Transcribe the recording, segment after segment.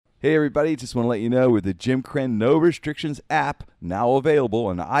Hey everybody, just want to let you know with the Jim Krenn No Restrictions app now available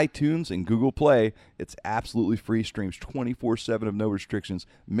on iTunes and Google Play, it's absolutely free, streams 24/7 of No Restrictions.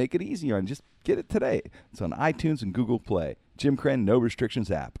 Make it easy on, just get it today. It's on iTunes and Google Play. Jim Krenn No Restrictions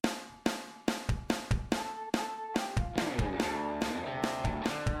app.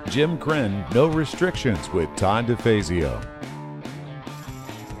 Jim Krenn, No Restrictions with Todd DeFazio.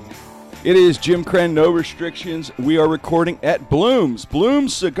 It is Jim Krenn, No Restrictions. We are recording at Bloom's.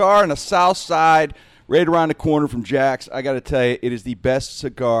 Bloom's Cigar on the south side, right around the corner from Jack's. I got to tell you, it is the best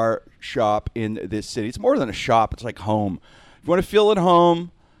cigar shop in this city. It's more than a shop. It's like home. If you want to feel at home,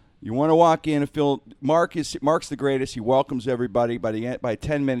 you want to walk in and feel, Mark's the greatest. He welcomes everybody. By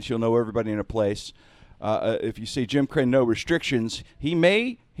 10 minutes, you'll know everybody in a place. If you say Jim Krenn, No Restrictions, he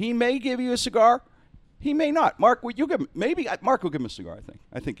may give you a cigar. He may not. Mark, will you give him, maybe Mark will give him a cigar, I think.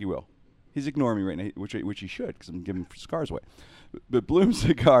 I think he will. He's ignoring me right now, which he should, because I'm giving cigars away. But Bloom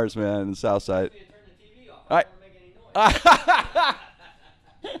Cigars, man, on the south side. Turn the TV off. I don't want to make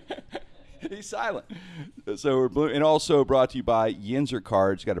any noise. He's silent. So we're Bloom, and also brought to you by Yinzer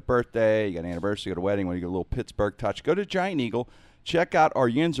Cards. You got a birthday, you got an anniversary, you got a wedding, when you get a little Pittsburgh touch, go to Giant Eagle. Check out our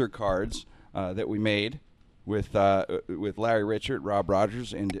Yinzer Cards that we made with Larry Richard, Rob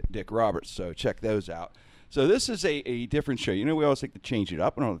Rogers, and Dick Roberts. So check those out. So this is a different show. You know, we always like to change it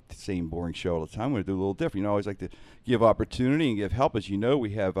up. We don't have the same boring show all the time. We're going to do a little different. You know, I always like to give opportunity and give help. As you know, we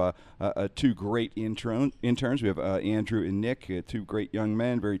have two great interns. We have Andrew and Nick, two great young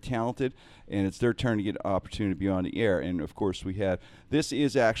men, very talented, and it's their turn to get an opportunity to be on the air. And, of course, this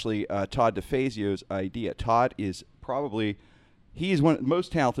is actually Todd DeFazio's idea. Todd is probably – he's one of the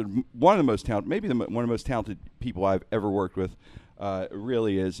most talented, maybe one of the most talented people I've ever worked with.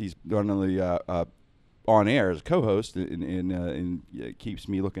 Really is. He's not only on air as a co-host and keeps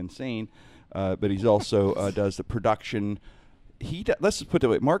me looking sane, but he's also does the production. Let's just put it that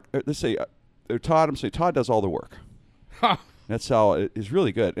way. Mark, let's say Todd. I'm saying Todd does all the work. That's how it is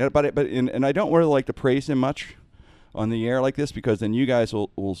really good. And I don't really like to praise him much on the air like this, because then you guys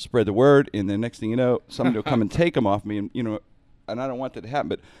will spread the word, and the next thing you know, somebody will come and take him off me, and and I don't want that to happen.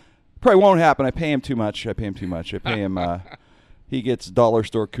 But probably won't happen. I pay him too much. I pay him. He gets dollar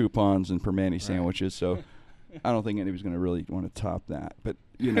store coupons and Permane sandwiches, so I don't think anybody's going to really want to top that. But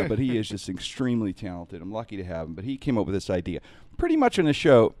but he is just extremely talented. I'm lucky to have him. But he came up with this idea. Pretty much in the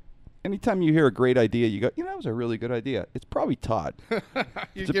show, anytime you hear a great idea, you go, that was a really good idea. It's probably Todd.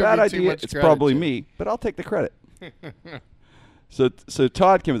 It's a bad idea. It's probably me, but I'll take the credit. So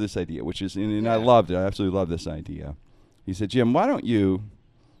Todd came with this idea, which is, and I loved it. I absolutely love this idea. He said, Jim, why don't you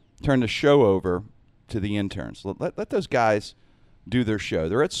turn the show over to the interns? Let those guys do their show.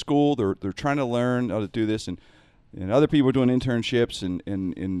 They're at school. They're trying to learn how to do this, and other people are doing internships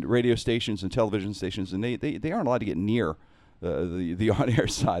in radio stations and television stations, and they aren't allowed to get near the on-air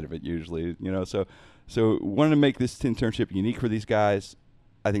side of it usually. So wanted to make this internship unique for these guys.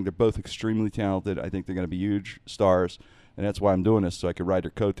 I think they're both extremely talented. I think they're going to be huge stars, and that's why I'm doing this, so I could ride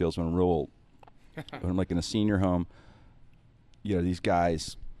their coattails when I'm real old. When I'm like in a senior home, these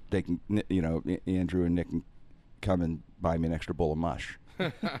guys, they can, Andrew and Nick can come and buy me an extra bowl of mush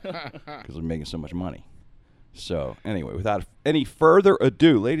because they're making so much money. So anyway, without any further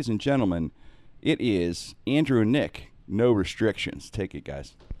ado, ladies and gentlemen, it is Andrew and Nick, No Restrictions. Take it,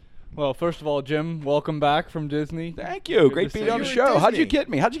 guys. Well, first of all, Jim, welcome back from Disney. Thank you. Good Great to being see on you. the show. How'd you get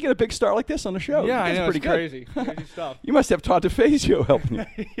me? How'd you get a big star like this on the show? Yeah, I know. Pretty It's good. crazy. Crazy stuff. You must have Todd DeFazio helping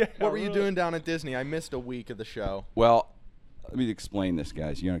you. Yeah, What were you doing down at Disney? I missed a week of the show. Well, let me explain this,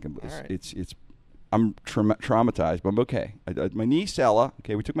 guys. You're not gonna. All right. It's. I'm traumatized, but I'm okay. My niece Ella.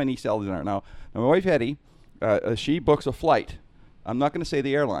 Okay, we took my niece Ella dinner. Now my wife Hetty, she books a flight. I'm not going to say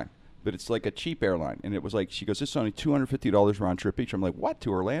the airline, but it's like a cheap airline, and it was like, she goes, "This is only $250 round trip each." I'm like, "What,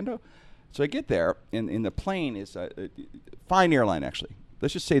 to Orlando?" So I get there, and in the plane is a fine airline actually.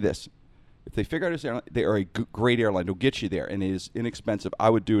 Let's just say this: if they figure out this airline, they are a great airline. They'll get you there, and it is inexpensive. I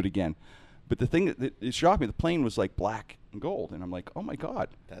would do it again. But the thing that it shocked me, the plane was like black and gold, and I'm like, oh my God.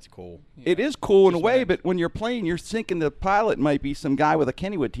 That's cool. It is cool in a Just way, nice. but when you're playing, you're thinking the pilot might be some guy with a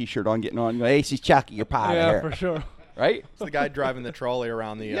Kennywood T-shirt on, getting on. Hey, she's Chucky, your pilot Yeah, here, for sure. right? It's the guy driving the trolley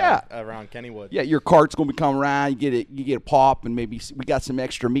around the around Kennywood. Yeah, your cart's gonna be coming around. You get a pop, and maybe we got some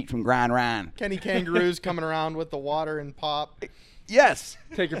extra meat from Grind Ryan. Kenny Kangaroo's coming around with the water and pop. Yes.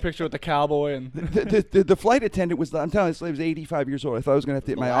 Take your picture with the cowboy and The flight attendant was, I'm telling you, this lady was 85 years old. I thought I was going to have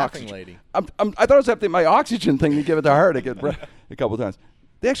to hit The my laughing oxygen. lady. I thought I was going to have to hit my oxygen thing to give it to her to get breath a couple of times.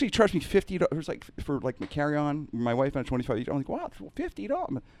 They actually charged me $50 like for like my carry-on. My wife and 25 each. I'm like, wow, $50.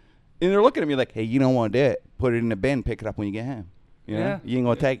 And they're looking at me like, hey, you don't want to do it. Put it in the bin, pick it up when you get home. You know? Yeah. You ain't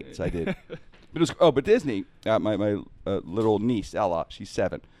going to take it. So I did. But Disney, my little niece, Ella, she's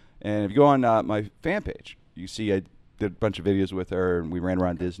 7. And if you go on my fan page, you see I did a bunch of videos with her, and we ran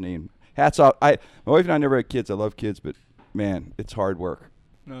around Disney. And hats off. My wife and I never had kids. I love kids, but, man, it's hard work.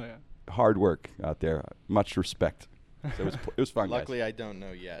 Oh, yeah. Hard work out there. Much respect. So it was fun, Luckily, guys. I don't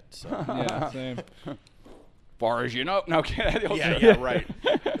know yet. So. Yeah, same. Far as you know. No, kidding. yeah, right.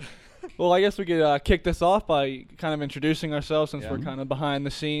 Well, I guess we could kick this off by kind of introducing ourselves since Yeah. we're kind of behind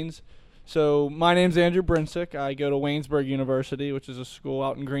the scenes. So my name's Andrew Brinsick. I go to Waynesburg University, which is a school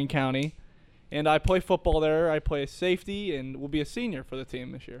out in Greene County. And I play football there. I play safety and will be a senior for the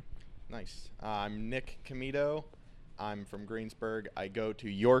team this year. Nice. I'm Nick Comito. I'm from Greensburg. I go to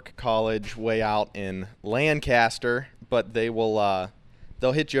York College way out in Lancaster, but they'll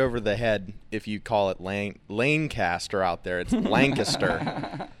hit you over the head if you call it Lancaster out there. It's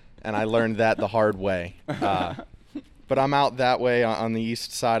Lancaster. And I learned that the hard way. But I'm out that way on the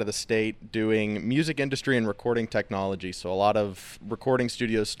east side of the state doing music industry and recording technology, so a lot of recording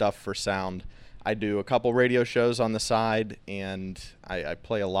studio stuff for sound. I do a couple radio shows on the side, and I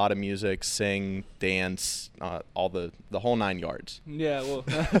play a lot of music, sing, dance, all the whole 9 yards. Yeah, well,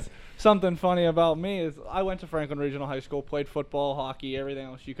 something funny about me is I went to Franklin Regional High School, played football, hockey, everything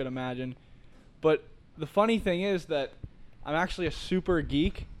else you could imagine. But the funny thing is that I'm actually a super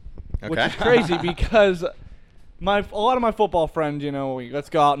geek, which Okay. is crazy because a lot of my football friends, let's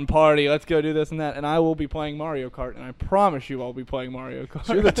go out and party, let's go do this and that, and I will be playing Mario Kart, and I promise you I'll be playing Mario Kart.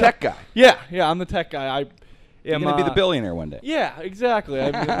 So you're the tech guy. Yeah, I'm the tech guy. You're going to be the billionaire one day. Yeah, exactly.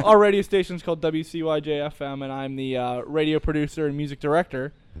 Our radio station's called WCYJ-FM, and I'm the radio producer and music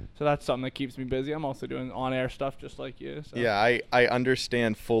director, so that's something that keeps me busy. I'm also doing on-air stuff just like you. So. Yeah, I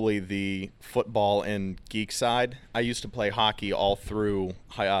understand fully the football and geek side. I used to play hockey all through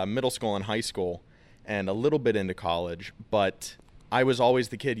middle school and high school and a little bit into college, but I was always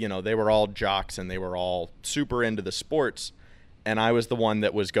the kid, they were all jocks and they were all super into the sports, and I was the one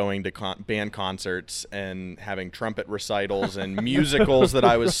that was going to band concerts and having trumpet recitals and musicals that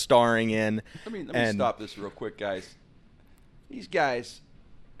I was starring in. Let me stop this real quick, guys. These guys,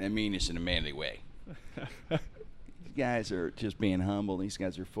 I mean this in a manly way. These guys are just being humble. These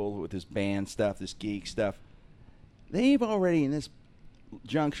guys are full with this band stuff, this geek stuff. They've already, in this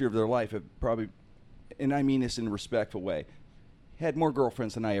juncture of their life, have probably, and I mean this in a respectful way, had more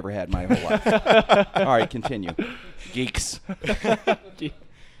girlfriends than I ever had my whole life. All right, continue. Geeks.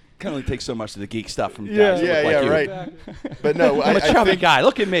 Can only take so much of the geek stuff from guys who look like you. Right. But no, I'm a chubby guy.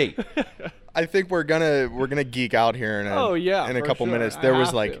 Look at me. I think we're gonna geek out here in a for couple sure. minutes. I There was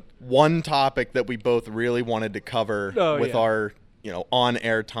have like to. one topic that we both really wanted to cover with yeah. our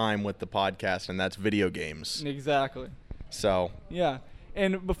on-air time with the podcast, and that's video games. Exactly. So Yeah,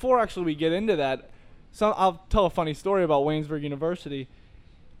 and before actually we get into that, I'll tell a funny story about Waynesburg University.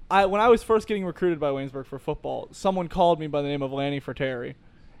 When I was first getting recruited by Waynesburg for football, someone called me by the name of Lanny Fratteri.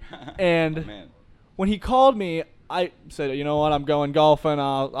 And Oh, man. when he called me, I said, you know what, I'm going golfing,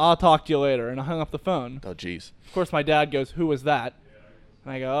 I'll talk to you later, and I hung up the phone. oh geez. Of course, my dad goes, who was that?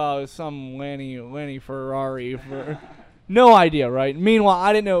 And I go, oh, it's some Lanny Ferrari. No idea, right? Meanwhile,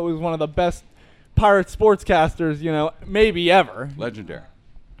 I didn't know it was one of the best pirate sportscasters, maybe ever. Legendary.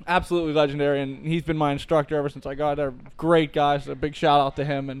 Absolutely legendary, and he's been my instructor ever since I got there. Great guy, so a big shout out to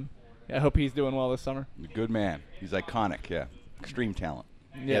him, and I hope he's doing well this summer. Good man. He's iconic, yeah. Extreme talent.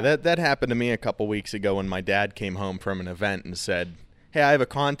 Yeah, that happened to me a couple weeks ago when my dad came home from an event and said, hey, I have a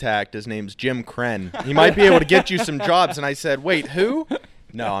contact. His name's Jim Kren. He might be able to get you some jobs. And I said, wait, who?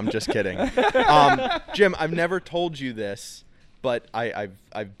 No, I'm just kidding. Jim, I've never told you this, but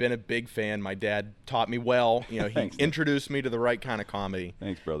I've been a big fan. My dad taught me well. He Thanks, introduced me to the right kind of comedy.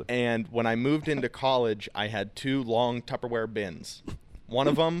 Thanks, brother. And when I moved into college, I had 2 long Tupperware bins. One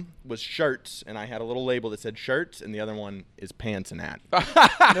of them was shirts, and I had a little label that said shirts, and the other one is pants and hat.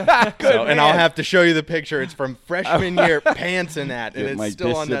 And I'll have to show you the picture. It's from freshman year, pants and hat, and it's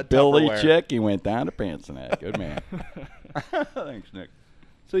still on that disability Tupperware. check. He went down to pants and that. Good man. Thanks, Nick.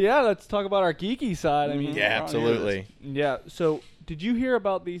 So yeah, let's talk about our geeky side. I mean, Yeah, absolutely. yeah. So did you hear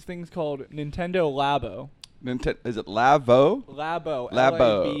about these things called Nintendo Labo? Is it Lavo? Labo.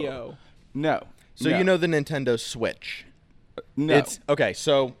 Labo. L-A-B-O. No. So no. you know the Nintendo Switch. No. It's okay.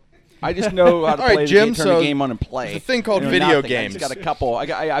 So I just know how to All right, play the Jim, game, turn so the game on and play. there's a thing called I know video nothing. I games. just got a couple.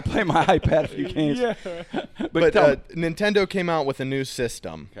 I play my iPad a few games. Yeah. But tell me. Nintendo came out with a new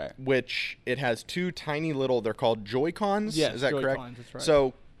system, Okay. which it has 2 tiny little. They're called Joy-Cons. Yes, is that correct? Joy-Cons, that's right.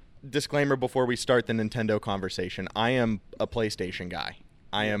 So, disclaimer before we start the Nintendo conversation: I am a PlayStation guy.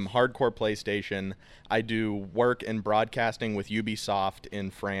 I am hardcore PlayStation. I do work in broadcasting with Ubisoft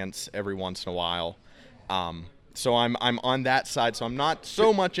in France every once in a while. So I'm on that side. So I'm not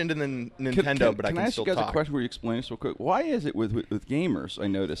so much into the Nintendo, but I can still ask you guys talk. a question where you explain this real quick? Why is it with gamers? I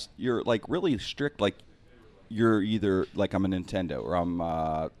noticed you're like really strict. Like you're either like I'm a Nintendo or I'm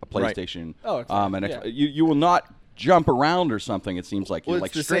a PlayStation. Oh, exactly. and you will not jump around or something. It seems like Well, you're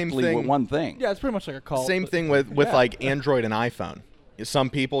it's like the same strictly thing. one thing. Yeah, it's pretty much like a cult. Same but- thing with Yeah. like Android and iPhone. Some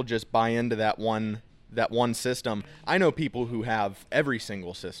people just buy into that one system. I know people who have every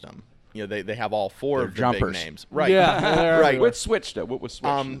single system. You know, they have all four They're of the jumpers. big names. Right. Yeah, they're right. everywhere. What's Switch though? What was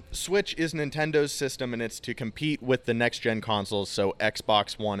Switch? Switch is Nintendo's system, and it's to compete with the next-gen consoles, so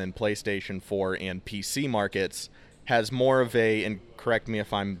Xbox One and PlayStation 4 and PC markets, has more of a, and correct me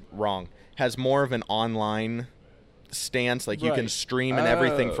if I'm wrong, has more of an online stance. Like, you can Right. stream and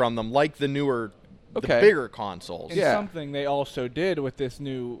everything Oh. from them, like the newer, Okay. the bigger consoles. And Yeah. something they also did with this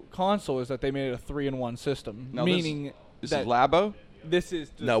new console is that they made it a 3-in-1 system, Now meaning this that is Labo. this is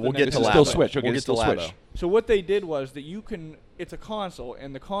just No, the we'll get next to This is Labo. still level. Switch. Okay, We'll it's get to still Labo. Switch. So what they did was that it's a console,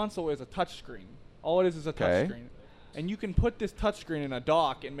 and the console is a touchscreen. All it is a Okay. touchscreen. And you can put this touchscreen in a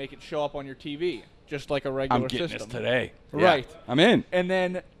dock and make it show up on your TV, just like a regular I'm getting system. this today. Right. Yeah, I'm in. And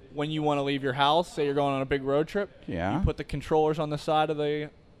then when you want to leave your house, say you're going on a big road trip, Yeah. you put the controllers on the side of the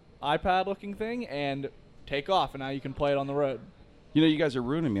iPad-looking thing and take off, and now you can play it on the road. You know, you guys are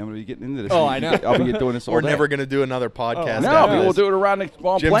ruining me. I'm going to be getting into this. Oh, I know. I'll be doing this all We're day. never going to do another podcast. No, after we'll this. do it around the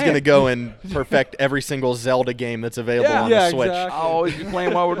while I'm Jim's playing. going to go and perfect every single Zelda game that's available Yeah. on Yeah, the Switch. exactly. I'll always be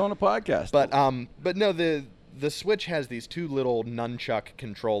playing while we're doing a podcast. But no, the Switch has these two little nunchuck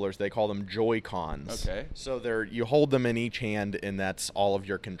controllers. They call them Joy-Cons. Okay. So you hold them in each hand, and that's all of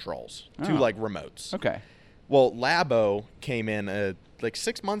your controls. Two Oh. like remotes. Okay. Well, Labo came in like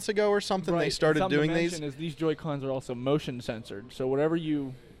 6 months ago or something. Right. They started Something doing to these. mention is these Joy-Cons are also motion censored, so whatever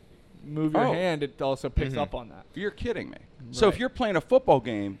you move your Oh. hand, it also picks up on that. You're kidding me. So if Right. you're playing a football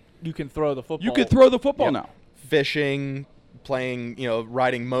game, You can throw the football. you could throw the football Yep. now. Fishing, playing,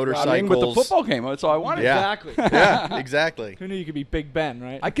 riding motorcycles. I mean, with the football game, that's all I wanted. Yeah. Exactly. Yeah, exactly. Who knew you could be Big Ben,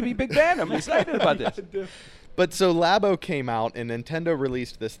 right? I could be Big Ben. I'm excited about this. But so Labo came out, and Nintendo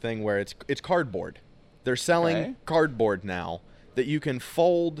released this thing where it's cardboard. They're selling Okay. cardboard now that you can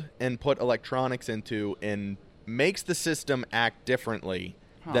fold and put electronics into, and makes the system act differently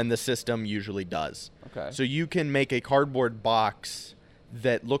than the system usually does. Okay. So you can make a cardboard box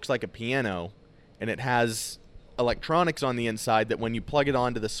that looks like a piano, and it has electronics on the inside that when you plug it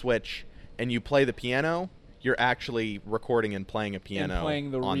onto the Switch and you play the piano, you're actually recording and playing a piano and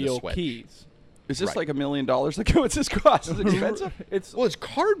playing the on real the Switch. keys. Is this Right. like $1 million? Like, what's this cost? Is it expensive? It's Well, it's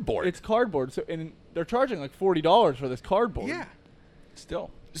cardboard. it's cardboard, so and they're charging like $40 for this cardboard. yeah.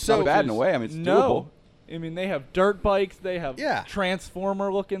 Still. It's So not bad in a way. I mean, it's no. doable. I mean, they have dirt bikes. They have Yeah.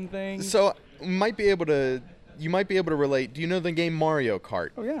 transformer-looking things. So you might be able to relate. Do you know the game Mario Kart?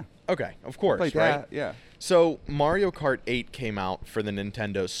 Oh, yeah. Okay, of course, Like right? that, yeah. So Mario Kart 8 came out for the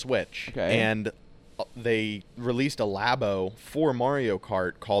Nintendo Switch, Okay. and they released a Labo for Mario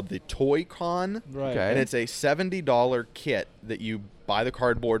Kart called the Toy-Con, right. Okay. and it's a $70 kit that you buy the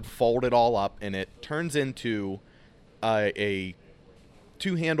cardboard, fold it all up, and it turns into a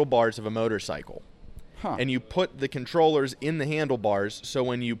two handlebars of a motorcycle. Huh. And you put the controllers in the handlebars, so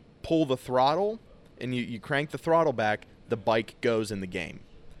when you pull the throttle and you crank the throttle back, the bike goes in the game.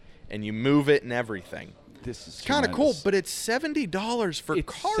 And you move it and everything. This is It's kind of cool, but it's $70 for It's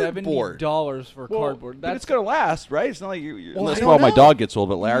cardboard. $70 for Well, cardboard. but it's going to last, right? It's not like Well, unless I don't my know. dog gets old,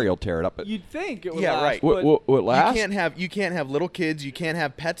 but Larry will tear it up. But You'd think it would Yeah, last, right. but will it last? You can't have little kids. You can't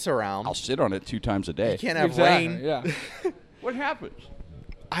have pets around. I'll sit on it 2 times a day. You can't have exactly, rain. yeah. What happens?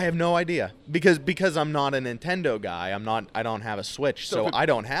 I have no idea because I'm not a Nintendo guy. I don't have a Switch, So so if it- I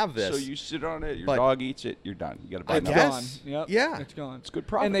don't have this. So you sit on it, your But- dog eats it, you're done. You got to buy I It's another. guess. gone. Yep. Yeah. It's gone. It's good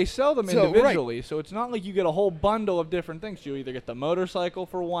profit. And they sell them So, right. individually, so it's not like you get a whole bundle of different things. You either get the motorcycle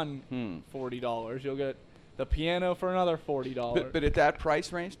for $40, you'll get the piano for another $40. But at that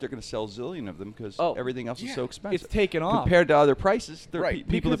price range, they're going to sell a zillion of them because Oh, everything else is yeah. so expensive. it's taken off. Compared to other prices, they're Right.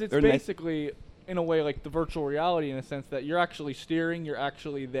 people because that it's are basically, in a way, like the virtual reality in a sense that you're actually steering, you're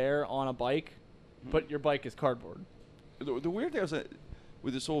actually there on a bike, but your bike is cardboard. The weird thing is that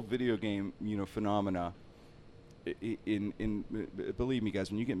with this whole video game, phenomena. Believe me, guys,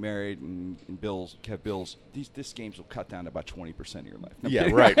 when you get married and have bills, these games will cut down to about 20% of your life. No, I'm yeah,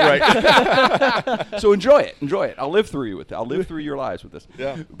 kidding. right. So enjoy it. I'll live through you with it. I'll live through your lives with this.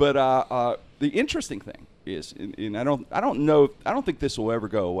 Yeah. But the interesting thing is, and I don't think this will ever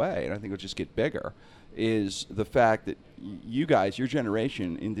go away, and I think it'll just get bigger, is the fact that you guys, your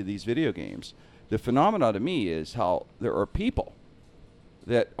generation, into these video games. The phenomena to me is how there are people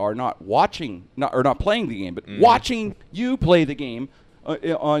that are not watching, or not playing the game, but watching you play the game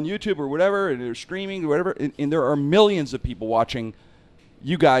on YouTube or whatever, and they're streaming or whatever, and there are millions of people watching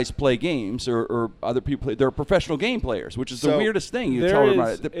you guys play games or other people play. They're professional game players, which is the So weirdest thing. You there tell them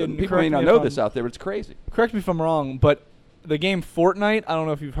is- about it. and People correct may not me if know I'm- this out there, but it's crazy. Correct me if I'm wrong, but the game Fortnite, I don't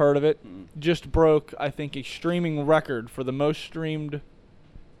know if you've heard of it, just broke, I think, a streaming record for the most streamed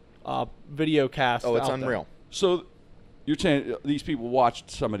video cast. Oh, it's out there. unreal. So you're saying these people watched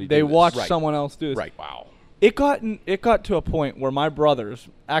somebody They do this. watched Right. someone else do this. Right. Wow. It got to a point where my brothers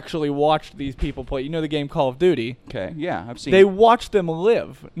actually watched these people play. You know the game Call of Duty? Okay. Yeah, I've seen They it. watched them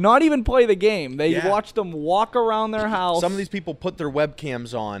live, not even play the game. They Yeah. watched them walk around their house. Some of these people put their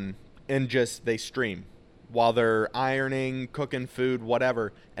webcams on and just they stream while they're ironing, cooking food,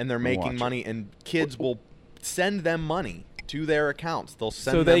 whatever, and they're watch making it. money. And kids will send them money to their accounts. They'll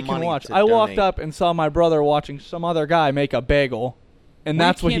send so them they can money watch. to I walked donate. up and saw my brother watching some other guy make a bagel, and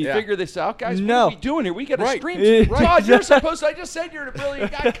that's we what can't he. figure this out, guys. No. What are we doing here? We got to Right. stream. Right. Todd, you're supposed to. I just said you're a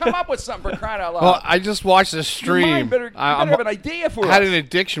brilliant guy. Come up with something for crying out loud. Well, I just watched the Your stream. mind better, you I better have an idea for had us. an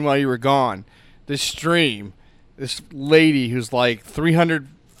addiction while you were gone. This stream, this lady who's like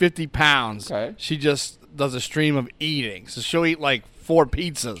 350 pounds. Okay. She just does a stream of eating. So she'll eat like 4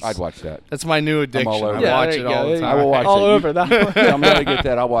 pizzas. I'd watch that. That's my new addiction. all over I it. Yeah, watch there it you all go, the there you time. I will watch all that. You- over that one. Tell me how to get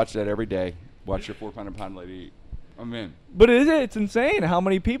that. I'll watch that every day. Watch your 400-pound lady eat. I'm in. But it's insane how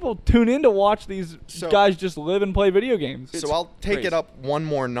many people tune in to watch these So- guys just live and play video games. It's So I'll take crazy. it up one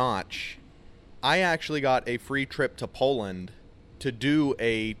more notch. I actually got a free trip to Poland to do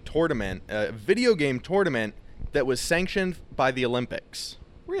a tournament, a video game tournament that was sanctioned by the Olympics.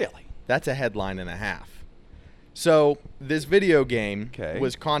 Really? That's a headline and a half. So this video game Okay.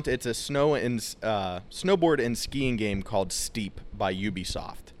 was it's a snowboard and skiing game called Steep by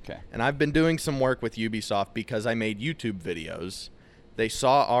Ubisoft. Okay. And I've been doing some work with Ubisoft because I made YouTube videos. They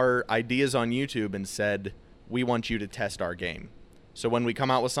saw our ideas on YouTube and said, "We want you to test our game." So when we come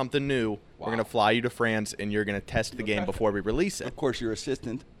out with something new, we're Wow. going to fly you to France and you're going to test the game before we release it. Of course, your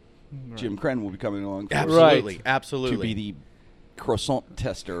assistant, Jim Krenn, will be coming along for Absolutely, Right. absolutely. to be the croissant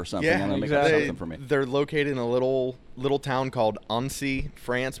tester or something. Yeah, and make exactly. something for me. They're located in a little town called Annecy,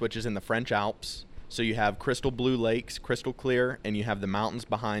 France, which is in the French Alps. So you have crystal blue lakes, crystal clear, and you have the mountains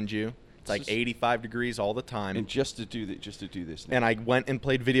behind you. It's like Just- 85 degrees all the time. And just to do this. And I went and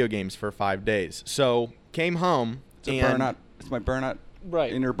played video games for 5 days. So came home it's a and burnout. It's my burnout.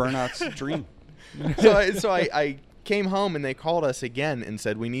 Right. Inner burnout's dream. I came home and they called us again and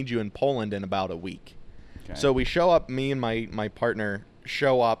said, "We need you in Poland in about a week." Okay. So we show up. Me and my partner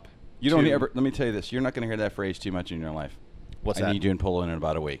show up. You don't to- ever. Let me tell you this. You're not going to hear that phrase too much in your life. What's I that? need you in Poland in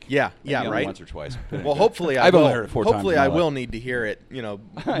about a week. Yeah, Maybe yeah, only right. Once or twice. Well, hopefully I I've will. only heard it 4 times Hopefully in my I life. will need to hear it.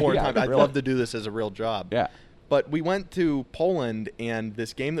 More Yeah, time. I'd really. love to do this as a real job. Yeah. But we went to Poland, and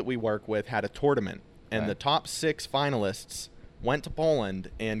this game that we work with had a tournament, and Okay. the top 6 finalists went to Poland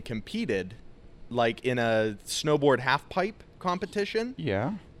and competed, like in a snowboard half pipe competition.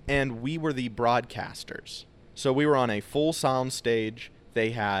 Yeah. And we were the broadcasters. So we were on a full sound stage. They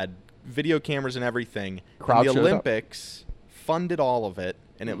had video cameras and everything. Crowd and the showed up. Olympics funded all of it,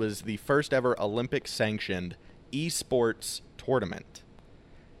 and it was the first ever Olympic sanctioned esports tournament.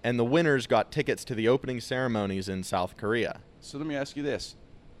 And the winners got tickets to the opening ceremonies in South Korea. So let me ask you this: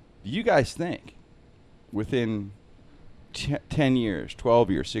 do you guys think within 10 years, 12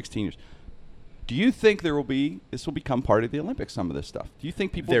 years, 16 years, do you think this will become part of the Olympics? Some of this stuff. Do you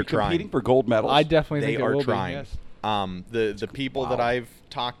think people They're will be competing trying. for gold medals? I definitely They think it are will trying. be. Yes. The people that Wow. I've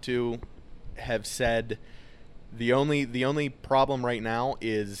talked to have said the only problem right now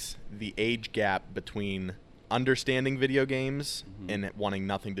is the age gap between understanding video games and wanting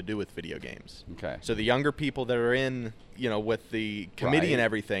nothing to do with video games. Okay. So the younger people that are in, with the committee Right. and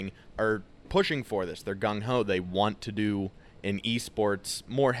everything are pushing for this. They're gung ho. They want to do an esports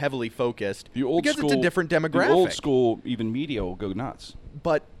more heavily focused The old because school, it's a different demographic. The old school, even media, will go nuts.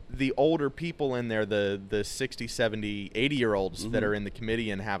 But the older people in there, the 60, 70, 80-year-olds that are in the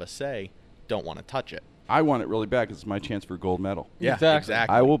committee and have a say, don't want to touch it. I want it really bad because it's my chance for a gold medal. Yeah, Exactly.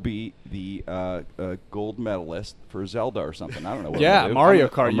 I will be the gold medalist for Zelda or something. I don't know what Yeah, I'm gonna do. Mario I'm-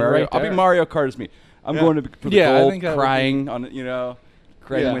 Kart, or you're Mario, right I'll be there. Mario Kart as me. I'm going to for the Yeah, I gold, think that would be- crying on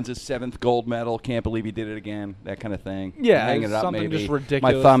Craig Yeah. wins his 7th gold medal. Can't believe he did it again. That kind of thing. Yeah, hanging it up. something Maybe just My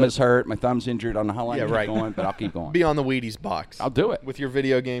ridiculous thumb that- is hurt. My thumb's injured. I don't know how long Yeah, I keep right. going, but I'll keep going. Be on the Wheaties box. I'll do it. With your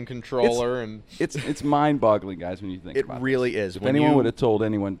video game controller. And It's mind-boggling, guys, when you think it about really this. is. If When anyone you- would have told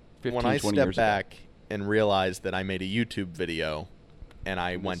anyone 15, when I 20 stepped years back and realized that I made a YouTube video and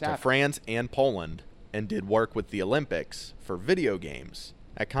I went to happened. France and Poland and did work with the Olympics for video games,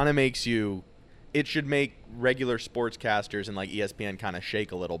 that kind of makes you – it should make regular sportscasters and like ESPN kind of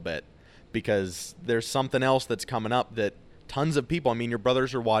shake a little bit because there's something else that's coming up that tons of people. I mean, your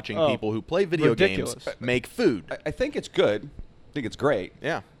brothers are watching Oh, people who play video ridiculous. games make food. I think it's good. I think it's great.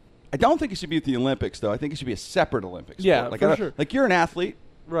 Yeah. I don't think it should be at the Olympics, though. I think it should be a separate Olympics. Yeah, sport. for sure. Like, you're an athlete.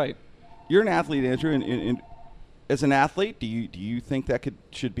 Right. You're an athlete, Andrew, and as an athlete, do you think that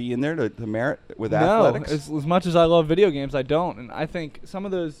should be in there to merit with athletics? No, as much as I love video games, I don't. And I think some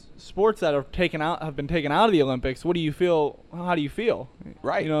of those sports that have been taken out of the Olympics. What do you feel? How do you feel?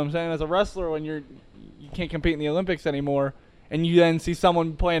 Right. You know what I'm saying? As a wrestler, when you can't compete in the Olympics anymore, and you then see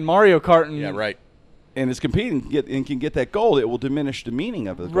someone playing Mario Kart and Yeah, right. And is competing and can get that gold, it will diminish the meaning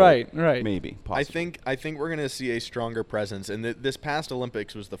of the gold. Right. Maybe, possibly. I think we're going to see a stronger presence. And this past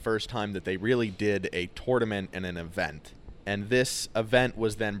Olympics was the first time that they really did a tournament and an event. And this event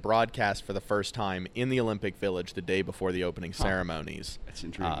was then broadcast for the first time in the Olympic Village the day before the opening ceremonies. That's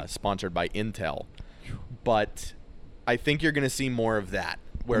intriguing. Sponsored by Intel. But I think you're going to see more of that.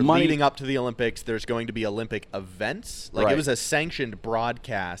 Where Money- leading up to the Olympics, there's going to be Olympic events. Like Right. it was a sanctioned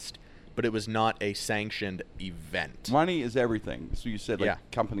broadcast, but it was not a sanctioned event. Money is everything. So you said, like, Yeah.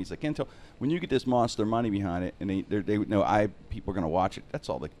 companies like Intel, when you get this monster money behind it, and they know people are going to watch it. That's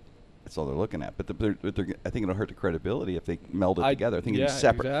all they're looking at. But I think it'll hurt the credibility if they meld it together. I think it'd be yeah,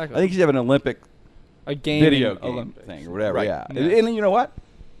 separate. exactly. I think you should have an Olympic a gaming video game Olympics. thing or whatever. Right. Yeah, Yeah. And you know what?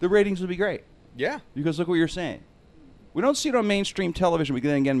 The ratings will be great Yeah. because look what you're saying. We don't see it on mainstream television. But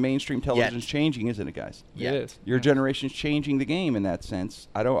then again, mainstream television's changing, isn't it, guys? Yet. It is. Your generation's changing the game in that sense.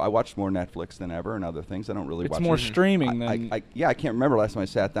 I watch more Netflix than ever and other things. I don't really It's watch more it. streaming than. I can't remember last time I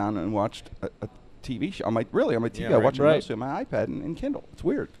sat down and watched a TV show. On my TV. Yeah, I right. watch it Right. mostly on my iPad and Kindle. It's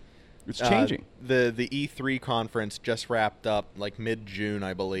weird. It's changing. The E3 conference just wrapped up like mid-June,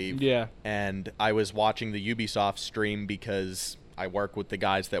 I believe. Yeah. And I was watching the Ubisoft stream because I work with the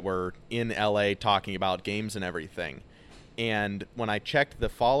guys that were in LA talking about games and everything. And when I checked the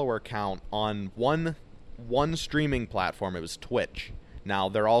follower count on one streaming platform, it was Twitch. Now,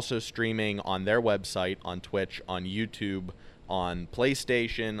 they're also streaming on their website, on Twitch, on YouTube, on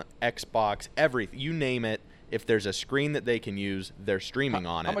PlayStation, Xbox, everything. You name it. If there's a screen that they can use, they're streaming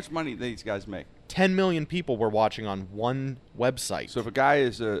on it. How much money do these guys make? 10 million people were watching on one website. So if a guy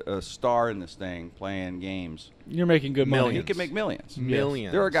is a star in this thing playing games, You're making good money. Millions. he can make millions.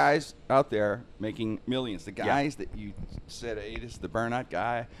 Millions. There are guys out there making millions. The guys that you said, hey, this is the burnout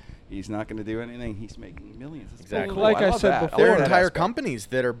guy. He's not going to do anything. He's making millions. That's Exactly. cool. Like I love said that. before- There love are that entire aspect. companies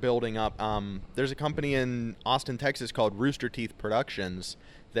that are building up. There's a company in Austin, Texas called Rooster Teeth Productions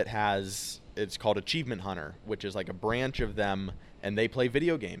that it's called Achievement Hunter, which is like a branch of them, and they play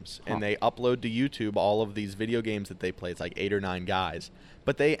video games. And they upload to YouTube all of these video games that they play. It's like 8 or 9 guys.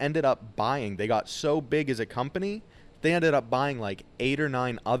 But they ended up they got so big as a company, they ended up buying like 8 or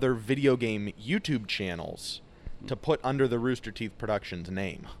 9 other video game YouTube channels to put under the Rooster Teeth Productions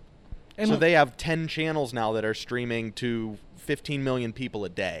name. And So they have 10 channels now that are streaming to 15 million people a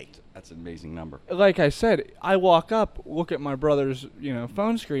day. That's an amazing number. like I said, I walk up, look at my brother's,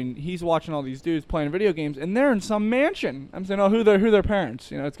 phone screen. He's watching all these dudes playing video games, and they're in some mansion. I'm saying, who their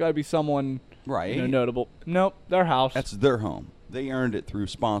parents? It's got to be someone Right. notable. Nope, their house. That's their home. They earned it through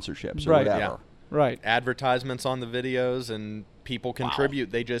sponsorships or Right. whatever. Yeah. right. Advertisements on the videos, and people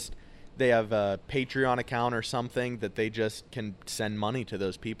contribute. They have a Patreon account or something that they just can send money to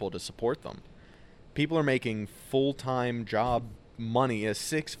those people to support them. People are making full-time job money,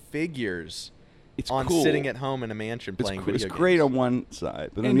 6 figures, It's on cool. sitting at home in a mansion It's, playing it's video games. great on one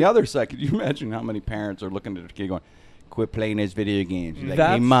side, but on And- the other side, could you imagine how many parents are looking at their kid going, "Quit playing those video games"? You're like, "Hey,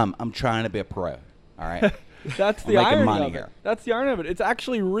 That's- mom, I'm trying to be a pro. All right." That's I'm the making irony money of here. it. That's the irony of it. It's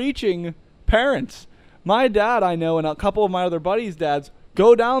actually reaching parents. My dad, I know, and a couple of my other buddies' dads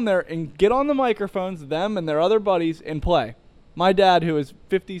go down there and get on the microphones, them and their other buddies, and play. My dad, who is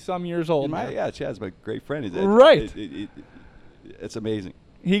 50-some years old, Chad's my great friend. Right. It's amazing.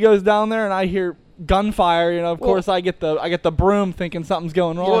 he goes down there, and I hear gunfire. Of Well- course, I get the broom, thinking something's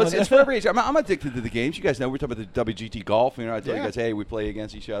going wrong. Well, with it's it. for every age. I'm addicted to the games. You guys know we're talking about the WGT golf. I tell you Yeah. guys, hey, we play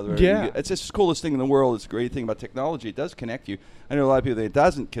against each other. Yeah. It's just the coolest thing in the world. It's a great thing about technology. It does connect you. I know a lot of people that it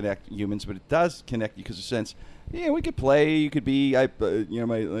doesn't connect humans, but it does connect you because of the sense. Yeah, we could play. You could be. One of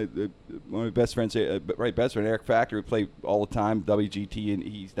my best friends, best friend Eric Factor. We play all the time WGT, and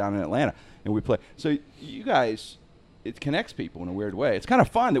he's down in Atlanta, and we play. So you guys. It connects people in a weird way. It's kind of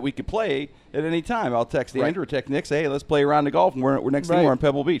fun that we could play at any time. I'll text Andrew, text Nick, say, hey, let's play around the golf. And we're next thing Right. we're on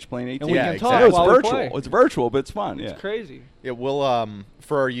Pebble Beach playing 18. And we Yeah, can talk exactly. It's while we virtual. play. It's virtual, but it's fun. Yeah. It's crazy. Yeah, we'll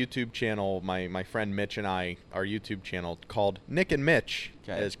for our YouTube channel, my friend Mitch and I, our YouTube channel called Nick and Mitch,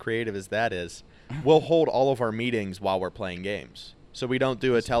 Okay. as creative as that is, we'll hold all of our meetings while we're playing games. So we don't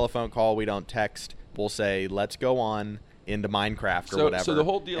do a telephone call, we don't text. We'll say, let's go on into Minecraft or whatever. So the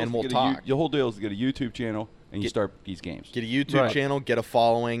whole deal and is we'll to get talk. the whole deal is to get a YouTube channel, and you start these games. Get a YouTube Right. channel, get a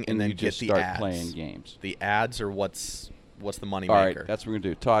following, and then you get just the start ads. playing games. The ads are what's the money All right, maker. that's what we're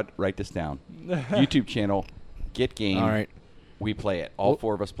gonna do. Todd, write this down. YouTube channel, get game. All right. We play it. All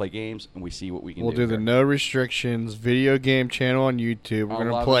four of us play games, and we see what we can We'll do. do the no restrictions video game channel on YouTube. We're I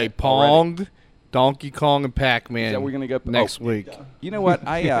gonna love play it Pong, Donkey Kong, and Pac-Man. Is that we're gonna go next week. You know what?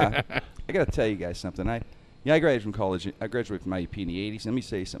 I got to tell you guys something. I graduated from college. I graduated from IUP in the '80s. Let me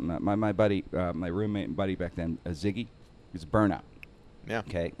say something. My buddy, my roommate and buddy back then, Ziggy, he was a burnout. Yeah.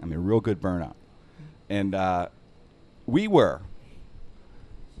 Okay, I mean, a real good burnout. And we were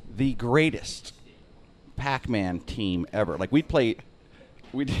the greatest Pac-Man team ever. Like we'd play,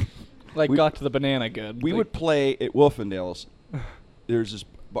 we got to the banana good. we would play at Wolfendale's. There's this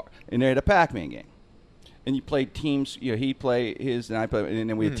bar, and they had a Pac-Man game, and you played teams. You know, he'd play his, and I play, and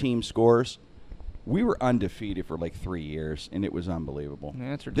then we had team scores. We were undefeated for like 3 years, and it was unbelievable. Yeah,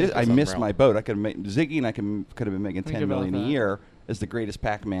 that's I ridiculous. missed Unreal. my boat. I could have made Ziggy, and I could have been making Think $10 million about a that. year as the greatest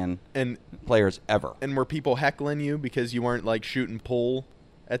Pac-Man And players ever. were people heckling you because you weren't like shooting pool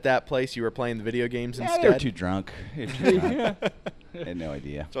at that place? You were playing the video games Yeah, instead. they were too drunk. They were too drunk. I had no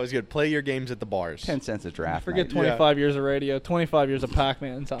idea. It's always good. Play your games at the bars. 10 cents a draft. Forget night. 25 years of radio, 25 years of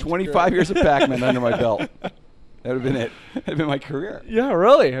Pac-Man. Sounds 25 great. years of Pac-Man under my belt. That would have been it. That would have been my career. Yeah,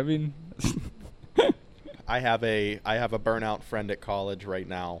 really. I mean, I have a burnout friend at college right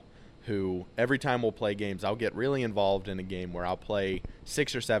now who every time we'll play games, I'll get really involved in a game where I'll play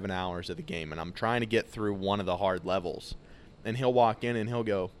 6 or 7 hours of the game, and I'm trying to get through one of the hard levels. And he'll walk in and he'll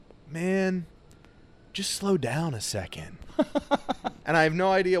go, "Man, just slow down a second." And I have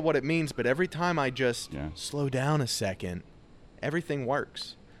no idea what it means, but every time I just slow down a second, everything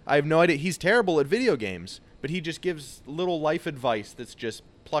works. I have no idea. He's terrible at video games, but he just gives little life advice that's just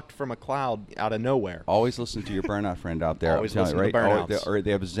plucked from a cloud out of nowhere. Always listen to your burnout friend out there. Always I'm telling listen to you, right? burnouts. Or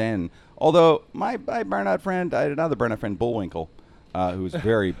they have Zen. Although my burnout friend, I had another burnout friend, Bullwinkle, who was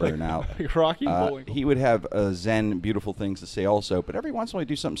very burnout. Rocky Bullwinkle. He would have Zen beautiful things to say also, but every once in a while he'd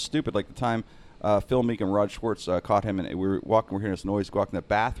do something stupid, like the time Phil Meek and Rod Schwartz caught him, and we're hearing this noise, go out in the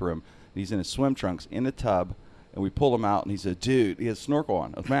bathroom, and he's in his swim trunks in the tub, and we pull him out, and he said, "Dude," he has a snorkel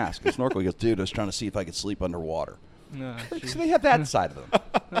on, a mask, a snorkel. He goes, "Dude, I was trying to see if I could sleep underwater." No, So they have that side of them.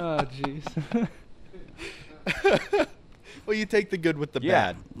 oh, jeez. Well, you take the good with the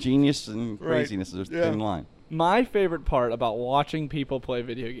Yeah, bad. genius and Right. craziness is a Yeah. thin line. My favorite part about watching people play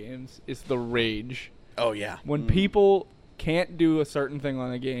video games is the rage. Oh, yeah. When people can't do a certain thing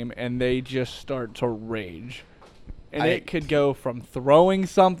on a game and they just start to rage. And it could go from throwing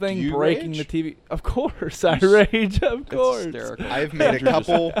something, Do you breaking rage? the TV. Of course, I rage. Of It's course. hysterical. I've made a You're just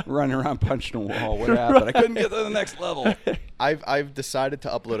couple. running around punching a wall. What happened? I couldn't get to the next level. I've decided to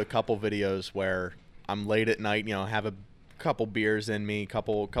upload a couple videos where I'm late at night, have a couple beers in me,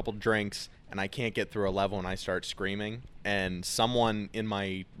 couple drinks, and I can't get through a level and I start screaming. And someone in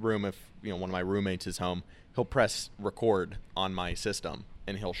my room, if one of my roommates is home, he'll press record on my system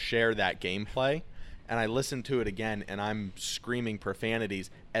and he'll share that gameplay. And I listen to it again, and I'm screaming profanities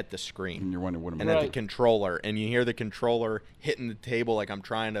at the screen. And you're wondering what am and I at doing? the controller, and you hear the controller hitting the table like I'm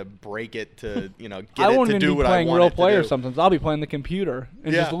trying to break it to, get I it won't to even do be what I playing want real it to player do. sometimes. I'll be playing the computer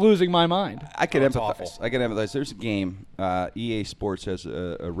and just Yeah. losing my mind. I could it's empathize. awful. I could empathize. There's a game. EA Sports has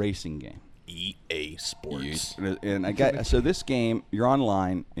a racing game. EA Sports. And I got so this game, you're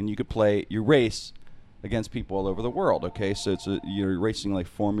online and you could play. You race against people all over the world. Okay, so you're racing like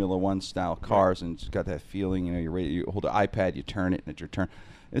Formula One style cars, and it's got that feeling. You hold the iPad, you turn it, and it's your turn.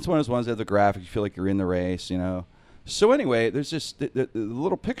 It's one of those ones that have the graphics. You feel like you're in the race. So anyway, there's this the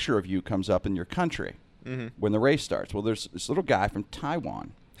little picture of you comes up in your country when the race starts. Well, there's this little guy from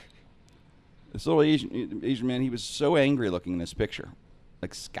Taiwan. This little Asian man. He was so angry looking in this picture,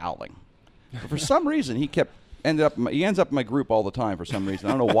 like scowling. But for some reason, he ends up in my group all the time for some reason.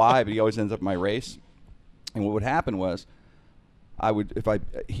 I don't know why, but he always ends up in my race. And what would happen was,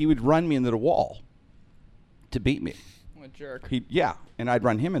 he would run me into the wall to beat me. What a jerk. And I'd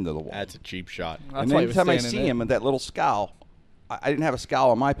run him into the wall. That's a cheap shot. That's And why he then was anytime I standing see there. him with that little scowl, I didn't have a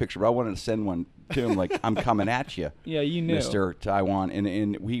scowl on my picture, but I wanted to send one to him like, "I'm coming at you, Yeah, you knew. Mr. Taiwan."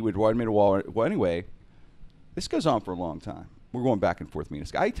 And he would run me to the wall. Well, anyway, this goes on for a long time. We're going back and forth. Me and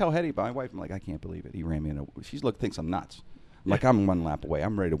this guy. I tell Hetty, my wife, I'm like, "I can't believe it. He ran me into." She thinks I'm nuts. I'm like, I'm 1 lap away.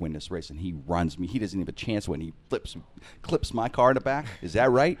 I'm ready to win this race, and he runs me. He doesn't even have a chance when he clips my car in the back. Is that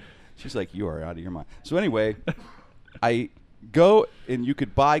right? She's like, "You are out of your mind." So anyway, I go, and you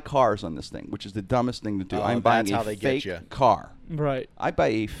could buy cars on this thing, which is the dumbest thing to do. Oh, I'm buying that's how they a get fake you. car. Right. I buy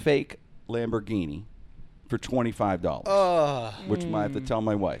a fake Lamborghini for $25, which I have to tell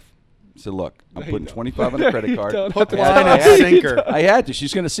my wife. So look, I'm putting $25 on the credit card. don't Hook, have to line, tell and her. sinker. I had to.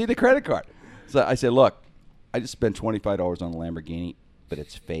 She's going to see the credit card. So I said, "Look, I just spent $25 on a Lamborghini, but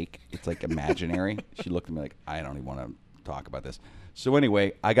it's fake. It's like imaginary. She looked at me like, I don't even want to talk about this. So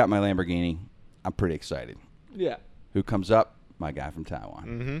anyway, I got my Lamborghini. I'm pretty excited. Yeah. Who comes up? My guy from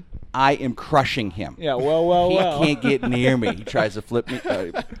Taiwan. I am crushing him. Yeah, well. He can't get near me. He tries to flip me.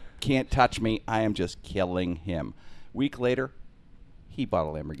 Can't touch me. I am just killing him. Week later, he bought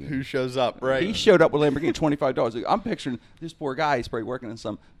a Lamborghini. Who shows up, right? He showed up with a Lamborghini, $25. I'm picturing this poor guy. He's probably working in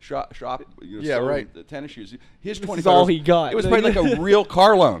some shop Yeah, selling right. the tennis shoes. His This $25. is all he got. It was probably like a real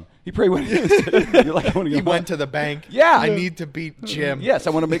car loan. He probably went. You're like, He went to the bank. Yeah. I need to beat Jim. Yes, I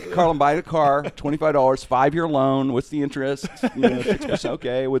want to make a car loan, buy a car, $25, 5-year loan. What's the interest? 6%.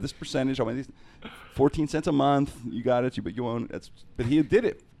 Okay, with this percentage, I mean, 14 cents a month. You got it. But you own. But he did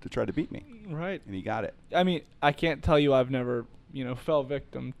it to try to beat me, Right. and he got it. I mean, I can't tell you I've never, fell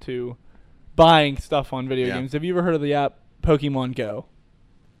victim to buying stuff on video Yeah. games. Have you ever heard of the app Pokemon Go?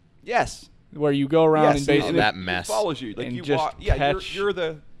 Yes. Where you go around Yes, and basically that it mess. follows you. Like and you just walk. Yeah, catch- you're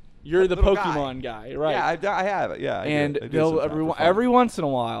the you're the little Pokemon guy, right? Yeah, I have it. Yeah, I and do. I do they'll sometimes for fun. every once in a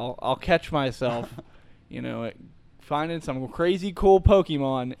while, I'll catch myself, finding some crazy cool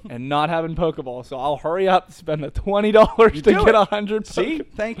Pokemon and not having Pokeball. So I'll hurry up, spend the $20 to do get it. 100. See,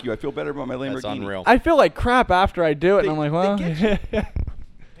 thank you. I feel better about my Lamborghini. That's unreal. I feel like crap after I do it, and I'm like, well, they get you.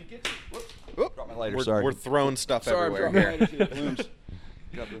 It gets you. Whoop. Drop my lighter. Sorry. We're throwing stuff Sorry, I'm everywhere dropping here. my lighter. See the blooms.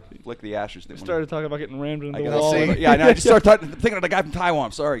 Got to flick the ashes. started talking about getting rammed into I the gotta wall. see. Yeah, I know. I just started thinking of the guy from Taiwan.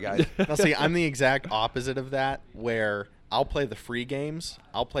 I'm sorry, guys. Now, see, I'm the exact opposite of that, where I'll play the free games.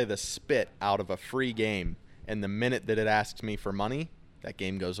 I'll play the spit out of a free game, and the minute that it asks me for money, that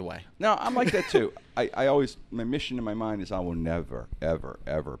game goes away. No, I'm like that too. I always, my mission in my mind is I will never, ever,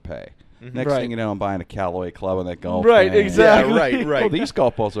 ever pay. Next Right. thing you know, I'm buying a Callaway Club on that golf. Right, thing. exactly. Yeah, right. Oh, these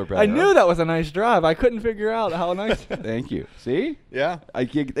golf balls are better. I knew that was a nice drive. I couldn't figure out how nice. Thank you. See? Yeah. They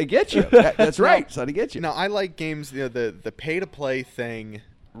get you. That's right. That's how they get you. Now, I like games, the pay-to-play thing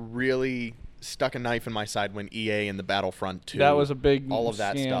really stuck a knife in my side when EA and the Battlefront 2. That was a big all of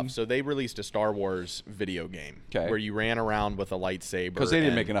that scam. stuff. So they released a Star Wars video game 'Kay. where you ran around with a lightsaber. Because they didn't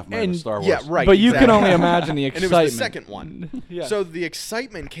and- make enough money and- with Star Wars. Yeah, right. But you can exactly. only imagine the And excitement. it was the second one. Yeah. So the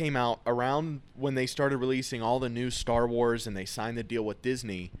excitement came out around when they started releasing all the new Star Wars and they signed the deal with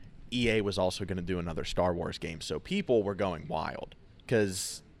Disney. EA was also going to do another Star Wars game. So people were going wild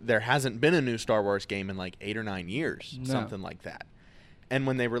because there hasn't been a new Star Wars game in like 8 or 9 years, No. something like that. And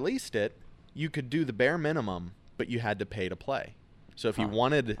when they released it, you could do the bare minimum, but you had to pay to play. So if you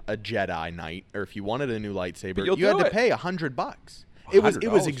wanted a Jedi Knight or if you wanted a new lightsaber, you'll you had do to it. pay $100. It was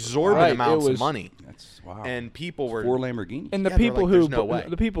 $100. exorbitant Right, amounts it of was- money. That's wow. And people were 4 Lamborghinis. And the Yeah, they're people like, who "There's no way."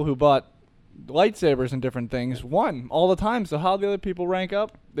 the people who bought lightsabers and different things won all the time. So how the other people rank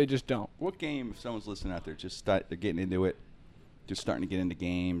up, they just don't. What game, if someone's listening out there, they're getting into it, just starting to get into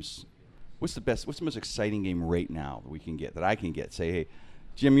games, what's the most exciting game right now that we can get, that I can get? Say, hey,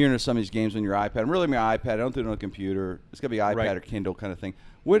 Jim, you're into some of these games on your iPad. I'm really on my iPad. I don't do it on a computer. It's going to be iPad Right. or Kindle kind of thing.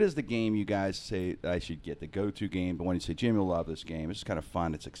 What is the game you guys say that I should get, the go-to game, but when you say, Jim, you'll love this game. It's kind of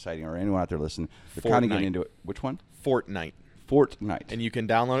fun. It's exciting. Or anyone out there listening, they're kind of Fortnite. getting into it. Which one? Fortnite. Fortnite. And you can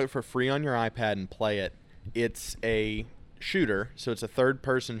download it for free on your iPad and play it. It's a shooter, so it's a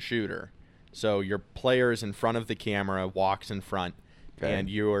third-person shooter. So your player is in front of the camera, walks in front, Okay. and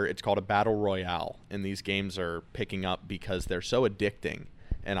it's called a battle royale. And these games are picking up because they're so addicting.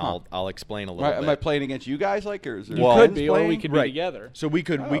 And I'll explain a little bit. Am I playing against you guys, or is there You Well- could friends be, or we playing? could be Right. together. So you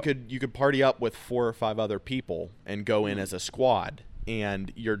Oh. could party up with 4 or 5 other people and go in as a squad,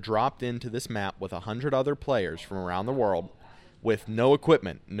 and you're dropped into this map with 100 other players from around the world with no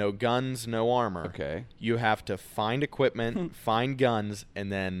equipment, no guns, no armor. Okay. You have to find equipment, find guns,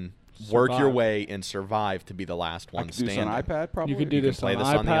 and then work your Survive. way and survive to be the last I one could do this standing. on iPad, probably. You could do can this play on this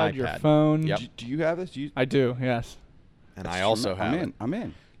on the iPad, your iPad. phone. Yep. Do you have this? I do, yes. And I also have it. I'm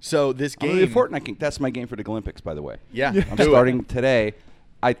in. So this I'm game, gonna do Fortnite game. That's my game for the Olympics, by the way. yeah, I'm do it. starting today.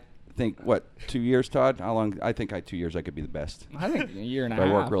 I think 2 years, Todd? How long? I think 2 years I could be the best. I think a year and a If I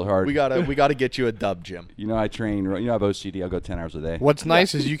half. work real hard. We gotta get you a dub, Jim. You know, I train. You know, I have OCD. I'll go 10 hours a day. What's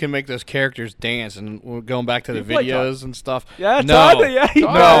nice is you can make those characters dance, and we're going back to the You play videos and stuff. Yeah, no, Todd, yeah, he no,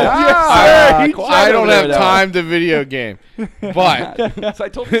 does. Ah, Yes, sir. quiet I don't over have there, time to video game, but So I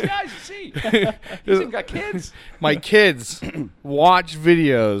told these guys, you see, he's even got kids. my kids watch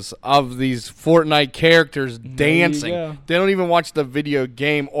videos of these Fortnite characters dancing. go. They don't even watch the video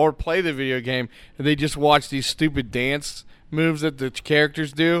game or play the video game. They just watch these stupid dance moves that the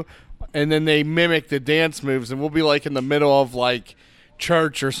characters do, and then they mimic the dance moves. And we'll be like in the middle of like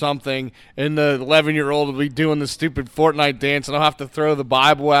church or something, and the 11-year-old will be doing the stupid Fortnite dance, and I'll have to throw the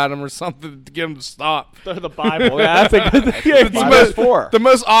Bible at him or something to get him to stop. Throw the Bible. Yeah, that's a good thing. It's Bible is 4. the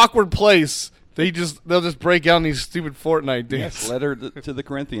most awkward place They'll just break out in these stupid Fortnite Yes, dances. letter to the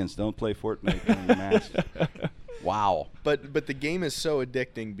Corinthians: don't play Fortnite during the match. Wow. But the game is so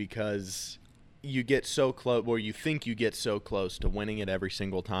addicting because you get so close, or you think you get so close to winning it every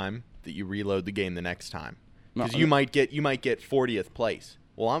single time that you reload the game the next time. Because you might get 40th place.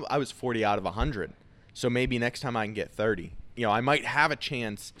 Well, I was 40 out of 100, so maybe next time I can get 30. You know, I might have a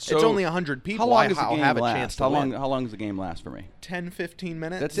chance. So it's only 100 people. How long does the I'll game have last? a chance to How win. long does the game last for me? 10, 15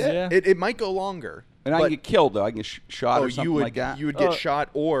 minutes. That's it? Yeah. It might go longer. And I but- can get killed though. I can get shot or something you would like that. you would get Oh. shot,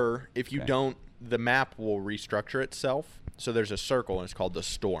 or if you Okay. don't, the map will restructure itself. So there's a circle, and it's called the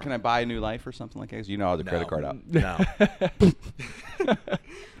storm. Can I buy a new life or something like that? 'Cause you know how the credit card out. No.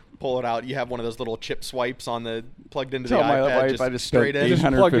 Pull it out. You have one of those little chip swipes on the plugged into Tell the my iPad. wife I just straight spent in. Just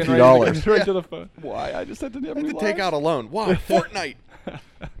plug in $850. right to the phone. Why? I just had to have I had new to take lives. out a loan. Why? Fortnite.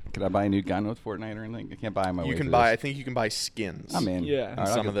 Can I buy a new gun with Fortnite or anything? I can't buy my way You can through buy. I this. think you can buy skins. I'm in. Yeah. All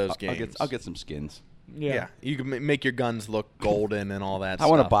Some I'll of those I'll get, games. I'll get some skins. Yeah. You can make your guns look golden and all that I stuff.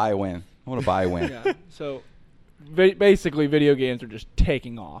 want to buy a win. I want to buy a win. Yeah. So basically, video games are just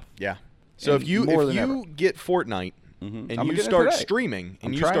taking off. Yeah. So And if you more than ever. get Fortnite Mhm. and I'm you getting it start today. streaming I'm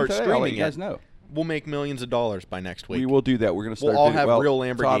and you trying start today. I'll let streaming you guys it, know. we'll make millions of dollars by next week. We will do that. We're going to We'll start. all have real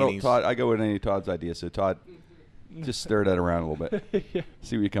Lamborghinis. Todd, I go with any Todd's idea. So Todd, just stir that around a little bit.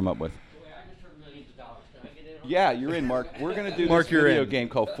 See what you come up with. Yeah, you're in, Mark. We're going to do Mark, this you're video in. game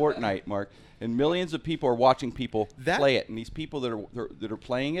called Fortnite, Mark, and millions of people are watching people That- play it, and these people that are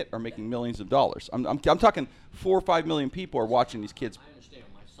playing it are making millions of dollars. I'm talking 4 or 5 million people are watching these kids. I understand.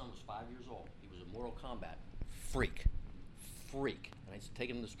 My son was 5 years old. He was a Mortal Kombat freak. And I used to take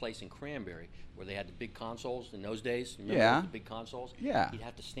him to this place in Cranberry where they had the big consoles in those days. Remember Yeah. the big consoles? Yeah. He'd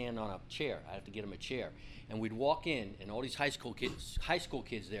have to stand on a chair. I'd have to get him a chair. And we'd walk in, and all these high school kids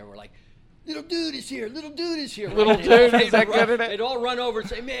there were like, "Little dude is here. Little dude is here." Little Right? dude, They'd is that run- good at it? They'd all run over and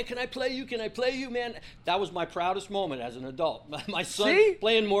say, "Man, can I play you? Can I play you, man?" That was my proudest moment as an adult. My son See?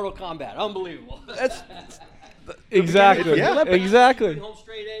 playing Mortal Kombat. Unbelievable. That's Exactly. Yeah. Olympics. Exactly. Home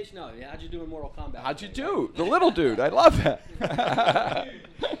straight A's? No. Yeah, how'd you do in Mortal Kombat? how'd you do, the little dude. I love that.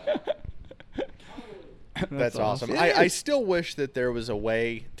 That's awesome. It I is. still wish that there was a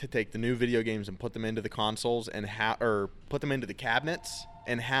way to take the new video games and put them into the consoles and or put them into the cabinets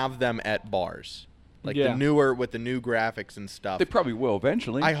and have them at bars, like Yeah. the newer with the new graphics and stuff. They probably will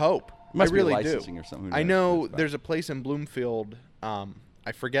eventually. I hope. Must I be really licensing do. or something. Who I knows? know That's there's a place in Bloomfield.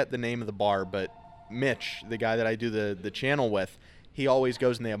 I forget the name of the bar, but Mitch, the guy that I do the channel with, he always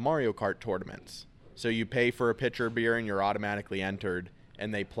goes and they have Mario Kart tournaments. So you pay for a pitcher of beer and you're automatically entered,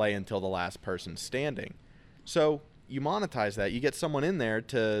 and they play until the last person standing. So you monetize that. You get someone in there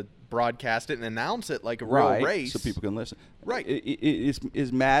to broadcast it and announce it like a real right, race. so people can listen. Right.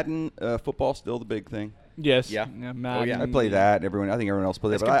 Is Madden football still the big thing? Yes. Yeah. Madden. Oh, yeah. I play that. I think everyone else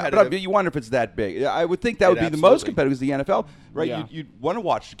plays It's that. But competitive. you wonder if it's that big. I would think that It would be the most absolutely. competitive. Because the NFL, right? Yeah. You'd want to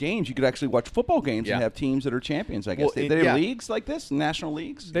watch games. You could actually watch football games Yeah. and have teams that are champions. I guess Well, they it- have yeah. leagues like this, national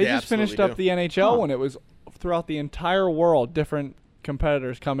leagues. They Yeah, just finished absolutely up do. the NHL Huh. when it was throughout the entire world. Different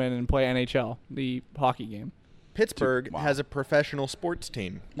competitors come in and play NHL, the hockey game. Pittsburgh Wow. has a professional sports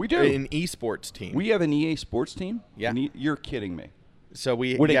team. We do. An esports team. We have an EA Sports team. Yeah. You're kidding me. So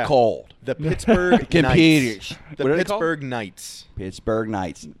we What are yeah, they called? The Pittsburgh Computers. Knights. The What are they called? Pittsburgh Knights. Pittsburgh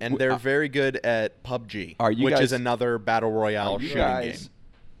Knights. And they're very good at PUBG, Are you which guys- is another battle royale you shooting guys,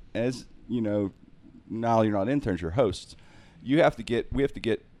 game. as you know, now you're not interns, you're hosts. We have to get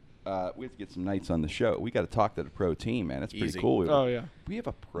some Knights on the show. We got to talk to the pro team, man. That's pretty Easy. cool. Oh, yeah. We have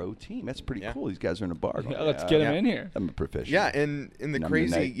a pro team. That's pretty Yeah. cool. These guys are in a bar. Yeah, going, let's get him Yeah. in here. I'm a professional. Yeah, and in the I'm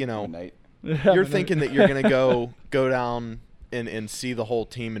crazy, Knight. you know, I'm a Knight. you're thinking that you're going to go down and see the whole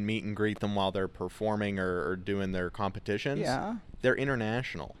team and meet and greet them while they're performing or doing their competitions. Yeah. They're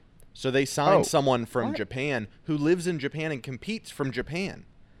international. So they signed Oh, someone from what? Japan who lives in Japan and competes from Japan.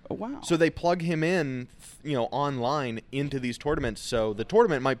 Oh, wow. So they plug him in, online into these tournaments. So the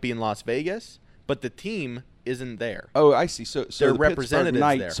tournament might be in Las Vegas, but the team isn't there. Oh, I see. So They're the Pittsburgh representatives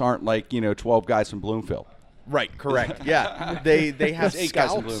Knights there. aren't like 12 guys from Bloomfield. Right, correct. Yeah, they have There's 8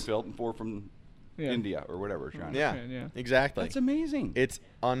 guys from scouts. Bloomfield and 4 from Yeah. India or whatever. China. Yeah, Yeah. exactly. That's amazing. It's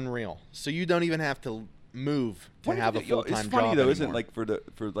unreal. So you don't even have to move to What have a if you- full time It's job funny though, isn't it? anymore.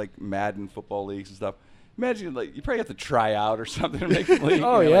 Like for Madden football leagues and stuff. Imagine you probably have to try out or something to make the league.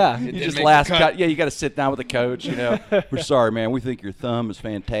 Oh, you know, yeah. like, It you didn't just make last the cut. cut. Yeah, you got to sit down with the coach. We're sorry, man. We think your thumb is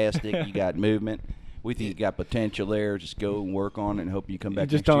fantastic. You got movement. We think you got potential there. Just go and work on it and hope you come You back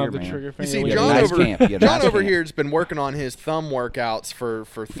just next don't year, have the man. trigger You finger. see, when Yeah, John nice over, camp. Yeah, John nice over camp. here has been working on his thumb workouts for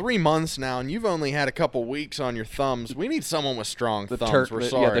 3 months now, and you've only had a couple weeks on your thumbs. We need someone with strong The thumbs. Turk, We're the-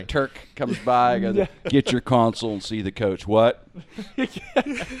 sorry. yeah, the Turk comes by. Goes, get your console and see the coach. What?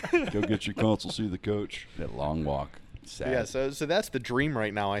 Go get your console, see the coach. That long walk. Sad. Yeah, so that's the dream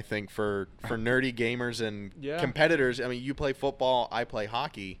right now, I think, for nerdy gamers and Yeah. competitors. I mean, you play football, I play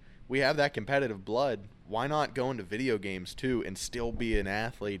hockey. We have that competitive blood. Why not go into video games too and still be an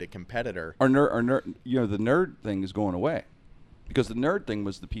athlete, a competitor? Our nerd, the nerd thing is going away. Because the nerd thing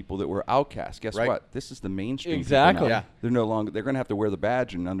was the people that were outcasts. Guess Right. what? This is the mainstream. people Exactly. now. Yeah. They're no longer. They're going to have to wear the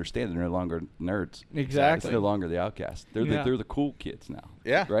badge and understand they're no longer nerds. Exactly. It's no longer the outcast. They're Yeah. they're the cool kids now.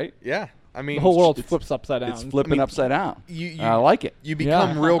 Yeah, Right. Yeah, I mean, The whole world It's- flips upside down. It's flipping upside down. You I like it. You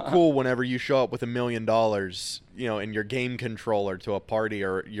become Yeah. real cool whenever you show up with $1 million, and your game controller to a party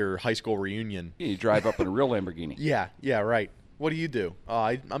or your high school reunion. You drive up in a real Lamborghini. Yeah, right. What do you do?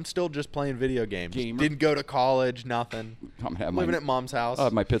 I'm still just playing video games. Gamer. Didn't go to college, nothing. I'm having Living my, at mom's house. I'll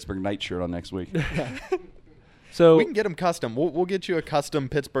have my Pittsburgh Knights shirt on next week. So We can get them custom. We'll get you a custom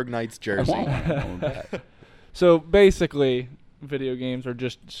Pittsburgh Knights I jersey. want one. I want that. So basically, video games are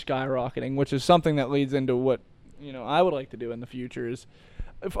just skyrocketing, which is something that leads into what I would like to do in the future. Is,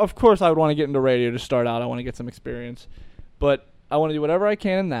 of course, I would want to get into radio to start out. I want to get some experience, but I want to do whatever I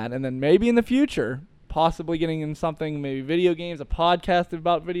can in that, and then maybe in the future, possibly getting in something, maybe video games, a podcast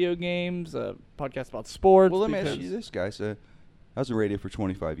about video games, a podcast about sports. Well, let me ask because- you this, guys. I was in radio for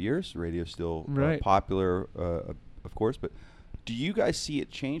 25 years. Radio's still Right. popular, of course, but do you guys see it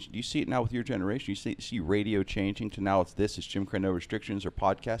change? Do you see it now with your generation? You see radio changing to now it's Jim Crane, No Restrictions, or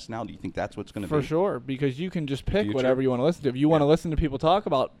podcasts now? Do you think that's what's going to be? For sure, because you can just pick Future. whatever you want to listen to. If you want to listen to people talk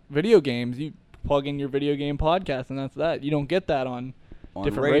about video games, you plug in your video game podcast, and that's that. You don't get that on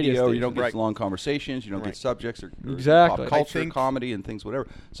different radio you don't stations. get Right. long conversations. You don't Right. get subjects or Exactly. pop I culture, think- comedy, and things, whatever.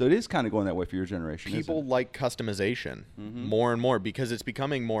 So it is kind of going that way for your generation. People isn't it? like customization more and more because it's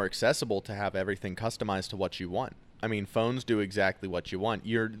becoming more accessible to have everything customized to what you want. I mean, phones do exactly what you want.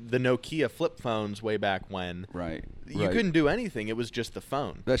 The Nokia flip phones way back when. Right. You couldn't do anything. It was just the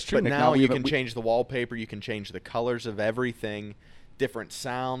phone. That's true, But Nick. now Now we you have a- can change the wallpaper. You can change the colors of everything, different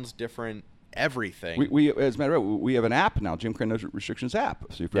sounds, different everything. We as a matter of fact, we have an app now, Jim Crane No Restrictions app.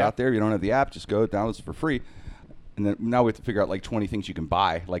 So if you're Yeah. out there, you don't have the app, just go download it for free. And then now we have to figure out like 20 things you can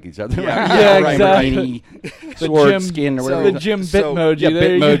buy, like these other Yeah, Lamborghini, The sword Jim- skin or whatever. the it is. Jim So- Bitmoji. Yeah,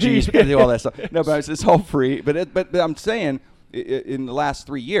 there you go. Bitmojis. We gotta do all that stuff. No, but it's all free. But I'm saying, in the last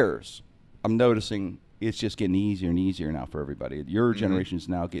 3 years, I'm noticing it's just getting easier and easier now for everybody. Your generation is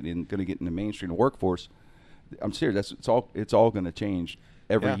now going to get in the mainstream workforce. I'm serious. It's all going to change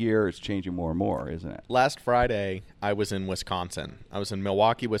every Yeah. year. It's changing more and more, isn't it? Last Friday, I was in Wisconsin. I was in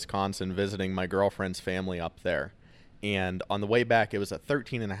Milwaukee, Wisconsin, visiting my girlfriend's family up there. And on the way back, it was a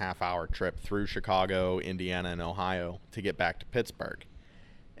 13-and-a-half-hour trip through Chicago, Indiana, and Ohio to get back to Pittsburgh.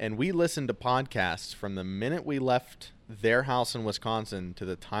 And we listened to podcasts from the minute we left their house in Wisconsin to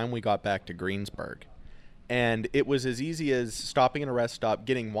the time we got back to Greensburg. And it was as easy as stopping at a rest stop,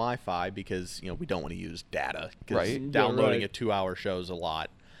 getting Wi-Fi because we don't want to use data because Right. downloading Yeah, a 2-hour show is a lot.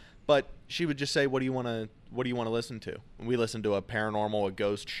 But she would just say, "What do you want to listen to?" And we listened to a paranormal, a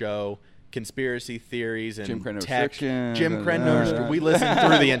ghost show, conspiracy theories, and Jim Crane No tech. Restrictions, Jim Crane No and, Restrictions. We listened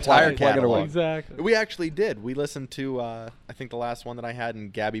through the entire Plug it away. catalog. Exactly. We actually did. We listened to I think the last one that I had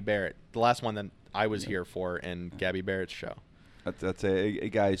and Gabby Barrett, the last one that I was here for, and Gabby Barrett's show. That's hey,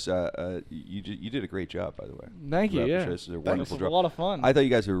 guys. You did a great job, by the way. Thank you. Throughout the Yeah, show. This is a This wonderful was job. a lot of fun. I thought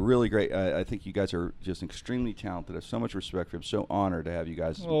you guys were really great. I think you guys are just extremely talented. I have so much respect for you. I'm so honored to have you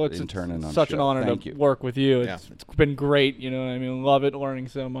guys Well, it's interning on such the an show. honor Thank to you. work with you. Yeah. It's been great. You know what I mean? Love it, learning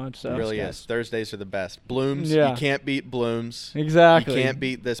so much. So It really guys. is. Thursdays are the best. Blooms, Yeah. you can't beat Blooms. Exactly. You can't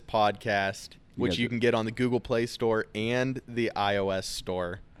beat this podcast, which guys you are- can get on the Google Play Store and the iOS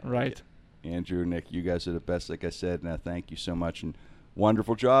Store. Right. Andrew, Nick, you guys are the best, like I said, and I thank you so much. And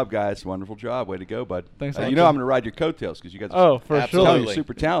wonderful job, guys. Wonderful job. Way to go, bud. Thanks, You Andrew. know I'm going to ride your coattails because you guys Oh, are for I'm Absolutely. telling sure. you,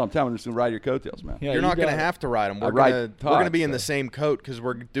 super talented. I'm telling you, I'm just going to ride your coattails, man. Yeah, You're you not going to got it. have to ride them. I We're ride going to Todd, be in the so- same coat because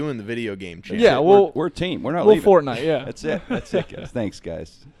we're doing the video game channel. Yeah, We're- well- we're a team. We're not We'll leaving. Fortnite, yeah. That's it. That's it, guys. Thanks,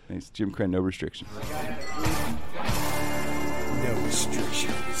 guys. Thanks, Jim Crane. No restrictions. No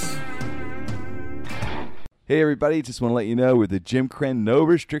restrictions. Hey everybody, just want to let you know with the Jim Crane No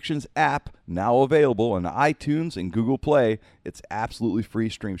Restrictions app now available on iTunes and Google Play, it's absolutely free,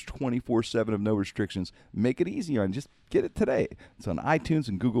 streams 24/7 of No Restrictions. Make it easy on just get it today. It's on iTunes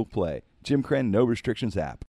and Google Play. Jim Crane No Restrictions app.